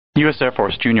U.S. Air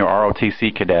Force Junior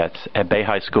ROTC cadets at Bay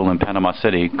High School in Panama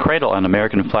City cradle an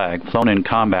American flag flown in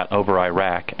combat over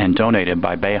Iraq and donated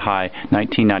by Bay High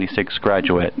 1996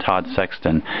 graduate Todd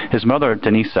Sexton. His mother,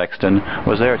 Denise Sexton,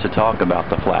 was there to talk about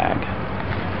the flag.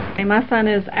 My son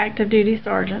is active duty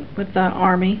sergeant with the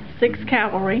Army, 6th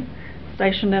Cavalry,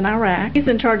 stationed in Iraq. He's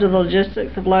in charge of the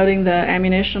logistics of loading the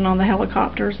ammunition on the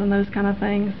helicopters and those kind of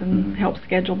things and helps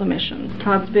schedule the missions.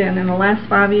 Todd's been, in the last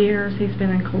 5 years, he's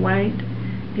been in Kuwait,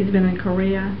 he's been in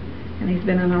Korea, and he's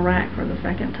been in Iraq for the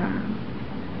second time.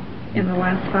 In the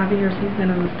last 5 years, he's been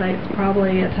in the States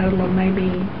probably a total of maybe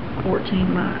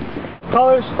 14 months.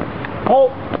 Colors,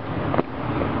 halt,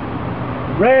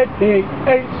 red, big,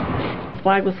 8. The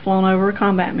flag was flown over a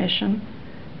combat mission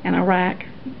in Iraq.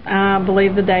 I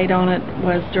believe the date on it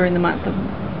was during the month of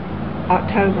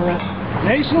October.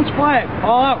 Nation's flag,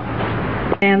 all out.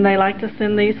 And they like to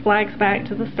send these flags back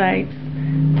to the States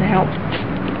to help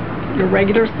your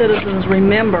regular citizens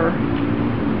remember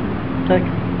the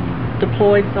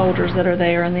deployed soldiers that are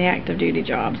there and the active duty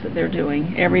jobs that they're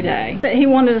doing every day. He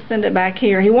wanted to send it back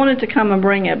here. He wanted to come and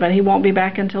bring it, but he won't be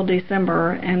back until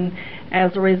December, and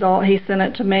as a result he sent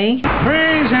it to me.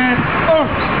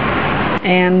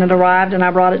 And it arrived and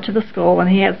I brought it to the school, and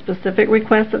he had specific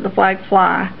requests that the flag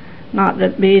fly, not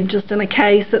that it be just in a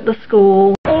case at the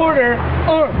school. Order,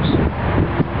 arms.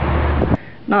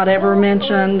 Not ever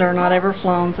mentioned or not ever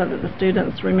flown, so that the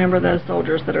students remember those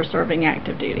soldiers that are serving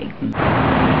active duty.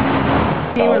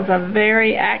 He was a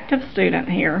very active student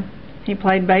here. He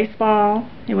played baseball,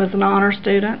 he was an honor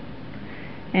student,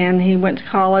 and he went to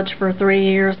college for 3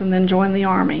 years and then joined the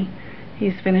Army.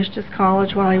 He's finished his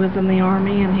college while he was in the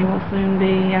Army, and he will soon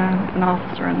be an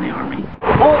officer in the Army.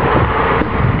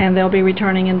 And they'll be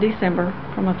returning in December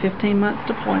from a 15-month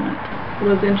deployment. I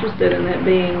was interested in it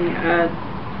being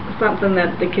something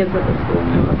that the kids at the school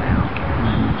knew about.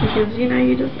 Because, you know,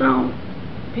 you just don't,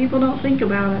 people don't think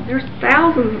about it. There's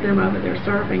thousands of them over there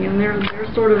serving, and they're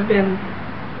sort of been,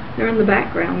 they're in the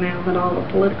background now that all the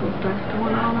political stuff's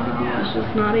going on. It's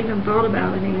just not even thought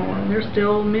about anymore. And there's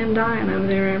still men dying over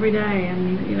there every day,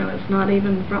 and, you know, it's not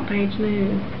even front page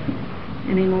news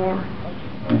anymore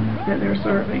that they're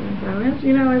serving. So it's,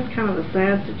 you know, it's kind of a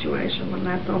sad situation when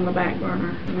that's on the back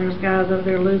burner. And there's guys over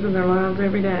there losing their lives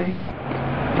every day.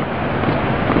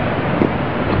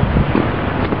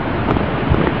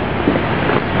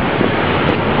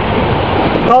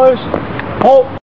 Colors, halt.